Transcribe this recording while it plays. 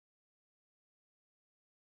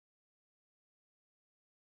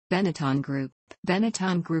Benetton Group.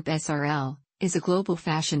 Benetton Group S.r.l. is a global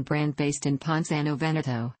fashion brand based in Ponzano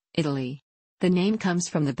Veneto, Italy. The name comes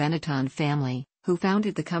from the Benetton family, who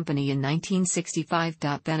founded the company in 1965.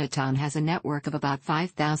 Benetton has a network of about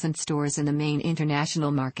 5,000 stores in the main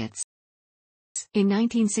international markets. In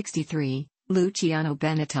 1963, Luciano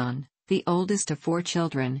Benetton, the oldest of 4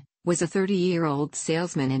 children, was a 30-year-old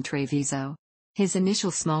salesman in Treviso. His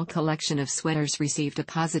initial small collection of sweaters received a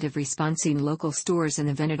positive response in local stores in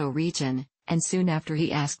the Veneto region, and soon after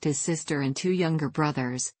he asked his sister and 2 younger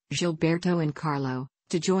brothers, Gilberto and Carlo,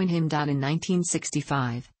 to join him. In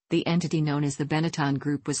 1965, the entity known as the Benetton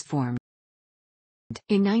Group was formed.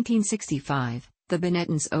 In 1965, the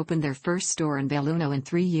Benettons opened their first store in Belluno and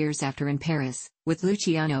 3 years after in Paris, with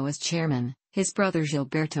Luciano as chairman, his brother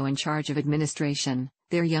Gilberto in charge of administration,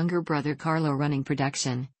 their younger brother Carlo running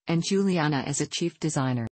production, and Giuliana as a chief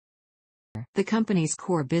designer. The company's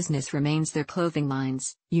core business remains their clothing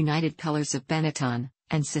lines, United Colors of Benetton,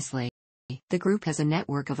 and Sicily. The group has a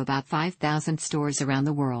network of about 5,000 stores around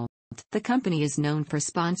the world. The company is known for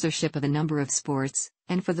sponsorship of a number of sports,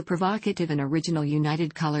 and for the provocative and original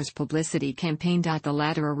United Colors publicity campaign. The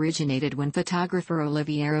latter originated when photographer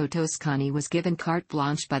Oliviero Toscani was given carte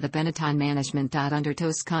blanche by the Benetton management. Under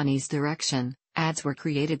Toscani's direction, ads were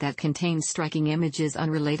created that contained striking images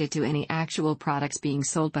unrelated to any actual products being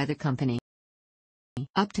sold by the company.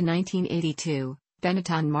 Up to 1982,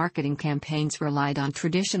 Benetton marketing campaigns relied on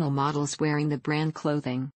traditional models wearing the brand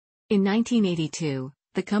clothing. In 1982,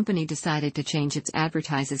 the company decided to change its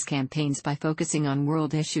advertises campaigns by focusing on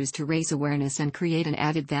world issues to raise awareness and create an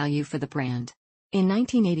added value for the brand. In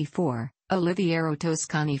 1984, Oliviero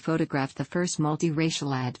Toscani photographed the first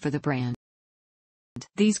multiracial ad for the brand.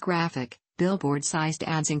 These graphic, billboard-sized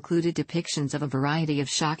ads included depictions of a variety of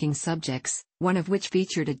shocking subjects, one of which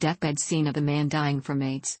featured a deathbed scene of a man dying from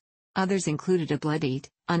AIDS. Others included a bloodied,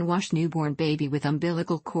 unwashed newborn baby with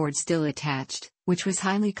umbilical cord still attached, which was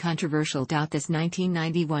highly controversial. This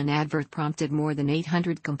 1991 advert prompted more than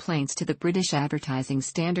 800 complaints to the British Advertising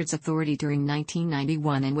Standards Authority during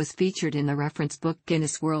 1991 and was featured in the reference book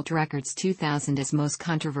Guinness World Records 2000 as most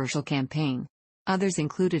controversial campaign. Others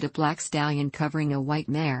included a black stallion covering a white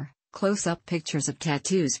mare, close-up pictures of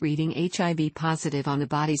tattoos reading HIV positive on the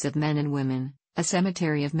bodies of men and women, a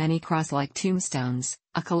cemetery of many cross-like tombstones,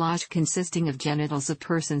 a collage consisting of genitals of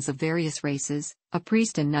persons of various races, a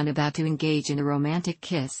priest and nun about to engage in a romantic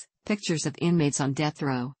kiss, pictures of inmates on death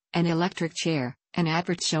row, an electric chair, an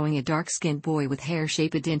advert showing a dark-skinned boy with hair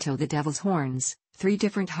shaped into the devil's horns, 3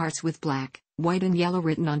 different hearts with black, white and yellow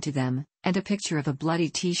written onto them, and a picture of a bloody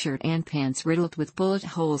t-shirt and pants riddled with bullet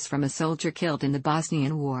holes from a soldier killed in the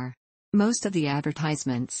Bosnian War. Most of the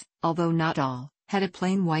advertisements, although not all, had a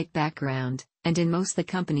plain white background, and in most the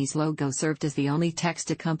company's logo served as the only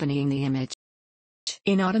text accompanying the image.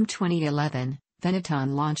 In autumn 2011,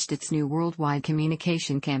 Benetton launched its new worldwide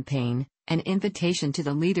communication campaign, an invitation to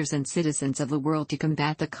the leaders and citizens of the world to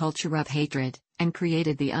combat the culture of hatred, and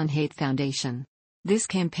created the Unhate Foundation. This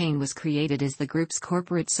campaign was created as the group's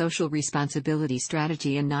corporate social responsibility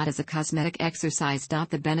strategy and not as a cosmetic exercise.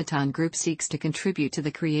 The Benetton Group seeks to contribute to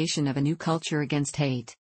the creation of a new culture against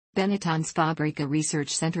hate. Benetton's Fabrica Research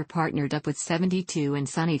Center partnered up with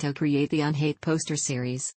 72andSunny to create the Unhate poster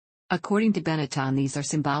series. According to Benetton, these are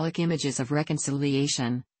symbolic images of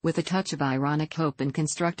reconciliation, with a touch of ironic hope and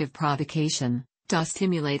constructive provocation, to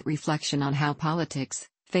stimulate reflection on how politics,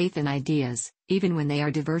 faith and ideas, even when they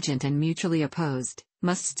are divergent and mutually opposed,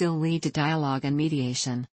 must still lead to dialogue and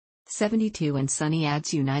mediation. 72andSunny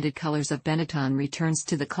adds United Colors of Benetton returns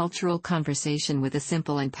to the cultural conversation with a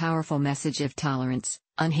simple and powerful message of tolerance.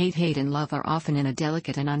 Hate and love are often in a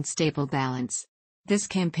delicate and unstable balance. This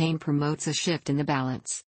campaign promotes a shift in the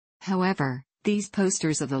balance. However, these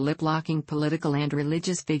posters of the lip-locking political and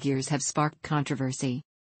religious figures have sparked controversy.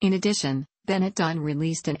 In addition, Benetton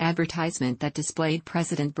released an advertisement that displayed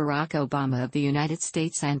President Barack Obama of the United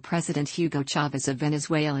States and President Hugo Chavez of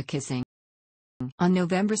Venezuela kissing. On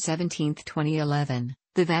November 17, 2011,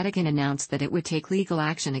 the Vatican announced that it would take legal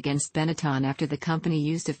action against Benetton after the company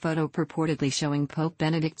used a photo purportedly showing Pope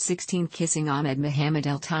Benedict XVI kissing Ahmed Mohamed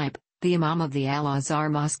El Taib, the Imam of the Al-Azhar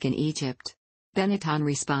Mosque in Egypt. Benetton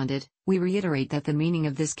responded, "We reiterate that the meaning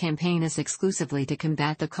of this campaign is exclusively to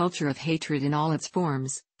combat the culture of hatred in all its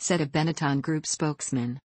forms," said a Benetton Group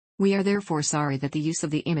spokesman. "We are therefore sorry that the use of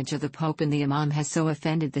the image of the Pope and the Imam has so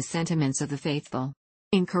offended the sentiments of the faithful.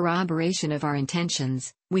 In corroboration of our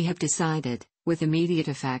intentions, we have decided, with immediate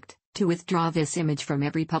effect, to withdraw this image from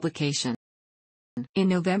every publication." In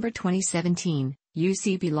November 2017,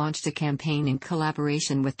 UCB launched a campaign in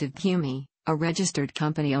collaboration with Devbhoomi, a registered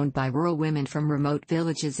company owned by rural women from remote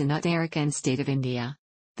villages in Uttarakhand state of India.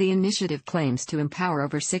 The initiative claims to empower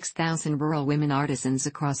over 6,000 rural women artisans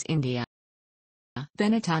across India.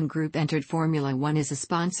 Benetton Group entered Formula One as a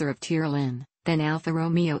sponsor of Tyrrell Inn, then Alfa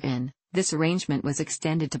Romeo Inn. This arrangement was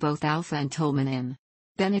extended to both Alfa and Tolman Inn.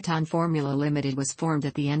 Benetton Formula Limited was formed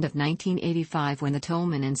at the end of 1985 when the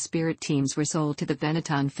Tolman and Spirit teams were sold to the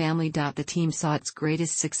Benetton family. The team saw its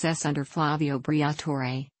greatest success under Flavio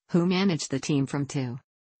Briatore, who managed the team from 2.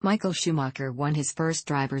 Michael Schumacher won his first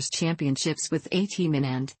drivers' championships with a team in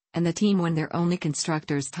End, and the team won their only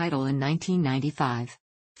constructors' title in 1995.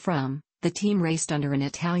 The team raced under an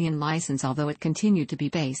Italian license, although it continued to be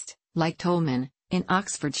based, like Tolman, in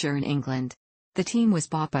Oxfordshire in England. The team was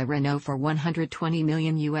bought by Renault for $120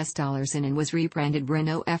 million and was rebranded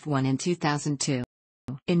Renault F1 in 2002.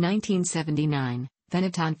 In 1979,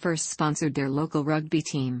 Benetton first sponsored their local rugby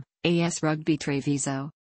team, AS Rugby Treviso.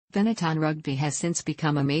 Benetton Rugby has since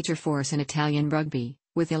become a major force in Italian rugby,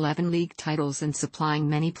 with 11 league titles and supplying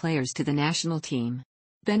many players to the national team.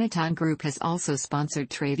 Benetton Group has also sponsored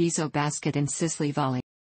Treviso Basket and Sicily Volley.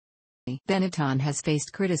 Benetton has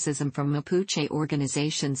faced criticism from Mapuche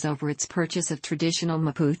organizations over its purchase of traditional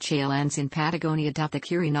Mapuche lands in Patagonia. The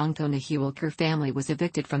Quirinongo Nahuelker family was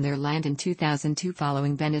evicted from their land in 2002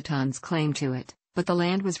 following Benetton's claim to it, but the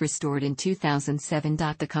land was restored in 2007.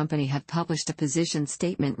 The company had published a position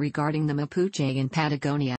statement regarding the Mapuche in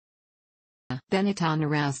Patagonia. Benetton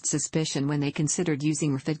aroused suspicion when they considered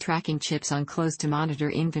using RFID tracking chips on clothes to monitor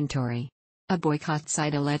inventory. A boycott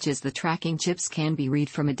site alleges the tracking chips can be read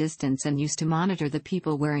from a distance and used to monitor the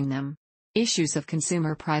people wearing them. Issues of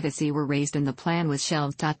consumer privacy were raised and the plan was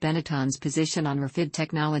shelved. Benetton's position on RFID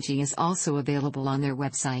technology is also available on their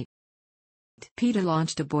website. PETA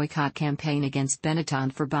launched a boycott campaign against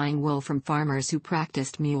Benetton for buying wool from farmers who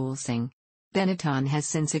practiced mulesing. Benetton has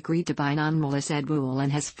since agreed to buy non-molested wool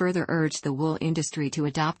and has further urged the wool industry to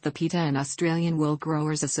adopt the PETA and Australian Wool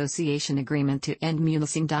Growers Association agreement to end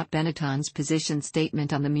mulesing. Benetton's position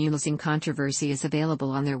statement on the mulesing controversy is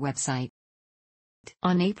available on their website.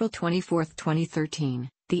 On April 24, 2013,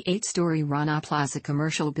 the 8-story Rana Plaza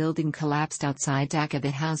commercial building collapsed outside Dhaka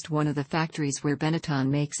that housed one of the factories where Benetton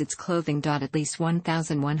makes its clothing. At least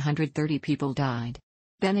 1,130 people died.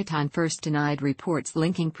 Benetton first denied reports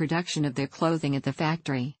linking production of their clothing at the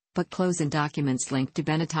factory, but clothes and documents linked to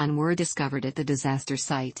Benetton were discovered at the disaster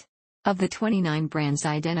site. Of the 29 brands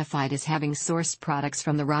identified as having sourced products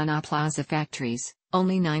from the Rana Plaza factories,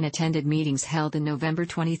 only 9 attended meetings held in November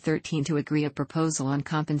 2013 to agree a proposal on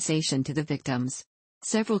compensation to the victims.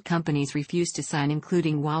 Several companies refused to sign,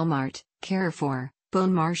 including Walmart, Carrefour,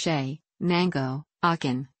 Bon Marché, Mango,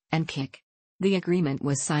 Aken, and Kik. The agreement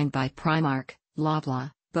was signed by Primark, Loblaw,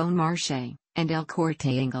 Bon Marché, and El Corte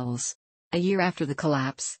Inglés. A year after the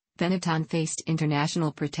collapse, Benetton faced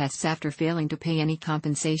international protests after failing to pay any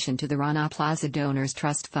compensation to the Rana Plaza Donors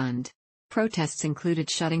Trust Fund. Protests included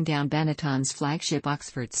shutting down Benetton's flagship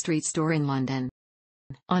Oxford Street store in London.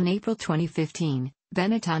 On April 2015,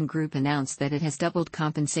 Benetton Group announced that it has doubled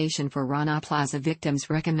compensation for Rana Plaza victims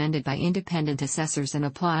recommended by independent assessors and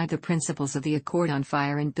applied the principles of the Accord on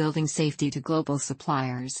Fire and Building Safety to global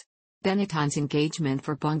suppliers. Benetton's engagement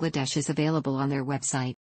for Bangladesh is available on their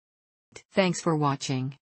website. Thanks for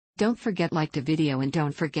watching. Don't forget to like the video and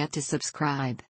don't forget to subscribe.